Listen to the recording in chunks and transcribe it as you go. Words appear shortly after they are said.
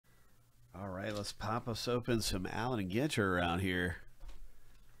right, let's pop us open some Allen and Ginter around here.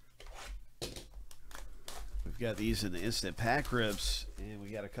 We've got these in the instant pack rips, and we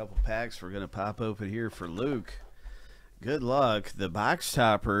got a couple packs we're going to pop open here for Luke. Good luck. The box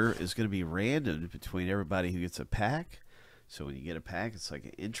topper is going to be random between everybody who gets a pack. So when you get a pack, it's like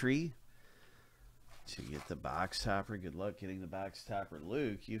an entry to get the box topper. Good luck getting the box topper.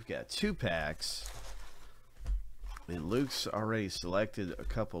 Luke, you've got 2 packs. And Luke's already selected a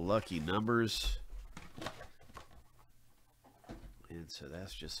couple lucky numbers. And so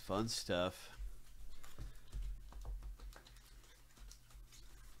that's just fun stuff.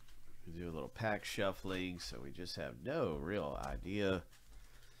 We do a little pack shuffling, so we just have no real idea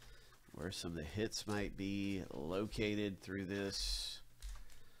where some of the hits might be located through this.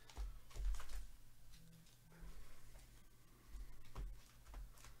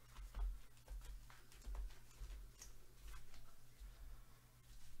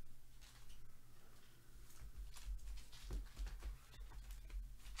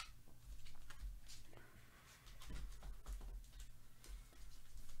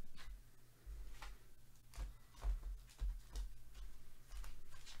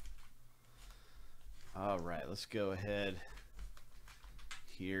 All right, let's go ahead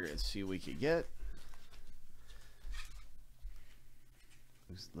here and see what we can get.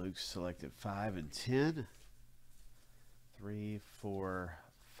 Luke selected 5 and 10. 3, 4,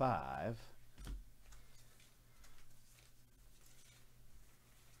 5.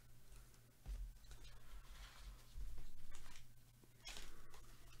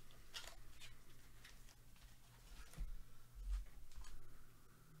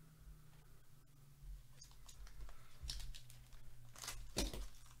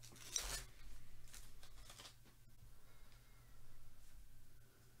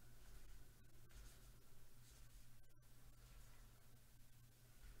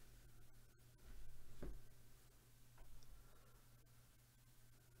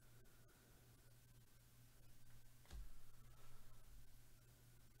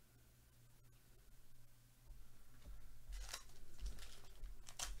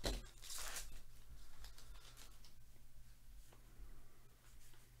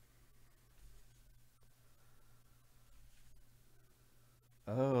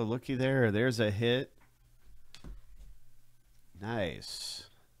 Oh, looky there. There's a hit. Nice.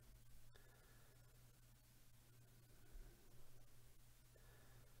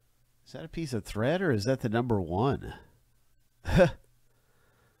 Is that a piece of thread or is that the number 1?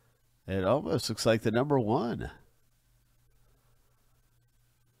 It almost looks like the number 1.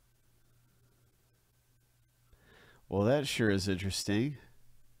 Well, that sure is interesting.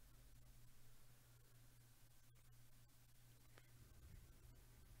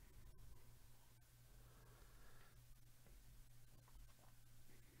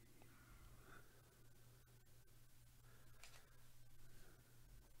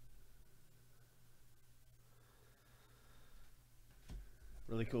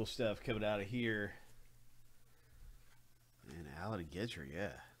 Really cool stuff coming out of here. And Allen and Ginter,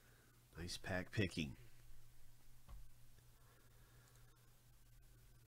 yeah. Nice pack picking.